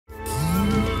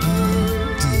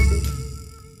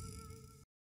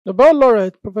Nobel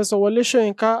laureate Professor Wole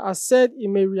Soyinka has said he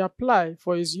may reapply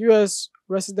for his U.S.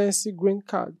 residency green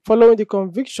card following the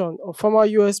conviction of former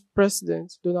U.S.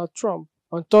 President Donald Trump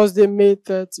on Thursday, May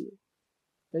 30.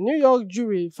 The New York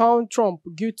jury found Trump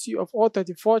guilty of all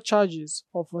 34 charges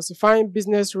of falsifying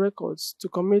business records to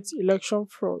commit election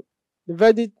fraud. The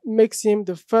verdict makes him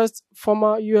the first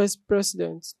former U.S.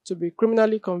 president to be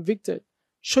criminally convicted.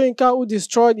 Soyinka, who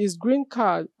destroyed his green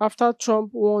card after Trump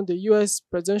won the U.S.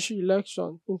 presidential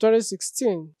election in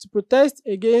 2016 to protest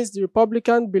against the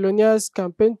Republican billionaire's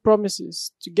campaign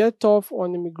promises to get tough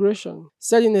on immigration,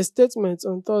 said in a statement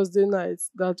on Thursday night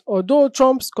that although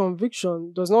Trump's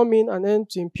conviction does not mean an end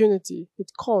to impunity,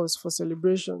 it calls for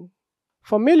celebration.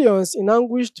 For millions in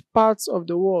anguished parts of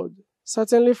the world,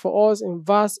 certainly for us in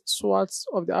vast swaths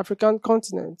of the African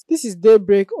continent, this is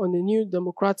daybreak on a new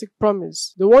democratic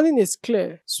promise. The warning is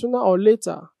clear: sooner or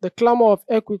later, the clamor of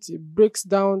equity breaks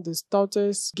down the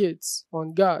stoutest gates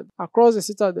on guard across the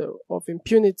citadel of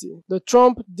impunity. The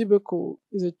Trump debacle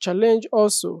is a challenge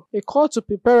also, a call to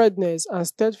preparedness and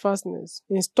steadfastness.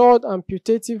 Installed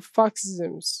amputative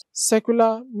fascisms,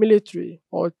 secular, military,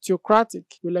 or theocratic,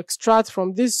 will extract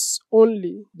from this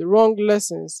only the wrong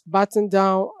lessons, batten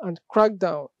down and crack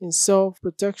down in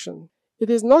self-protection. It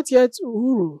is not yet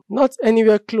Uhuru, not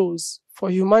anywhere close, for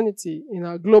humanity in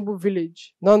our global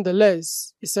village.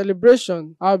 Nonetheless, a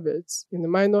celebration, albeit in a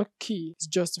minor key, is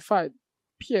justified.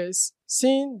 P.S.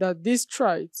 Seeing that this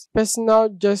trite, personal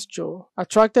gesture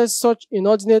attracted such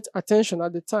inordinate attention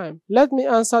at the time, let me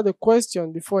answer the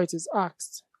question before it is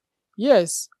asked.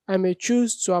 Yes, I may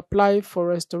choose to apply for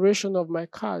restoration of my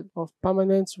card of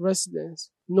permanent residence,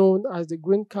 known as the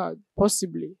green card,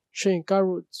 possibly, Soyinka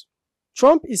wrote.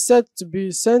 Trump is set to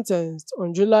be sentenced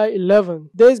on July 11,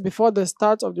 days before the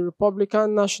start of the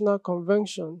Republican National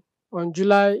Convention on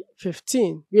July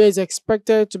 15, where he is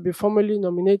expected to be formally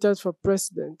nominated for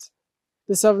president.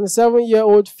 The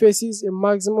 77-year-old faces a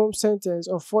maximum sentence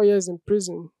of 4 years in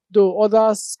prison, though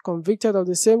others convicted of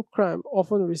the same crime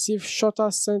often receive shorter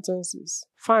sentences,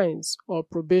 fines, or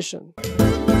probation.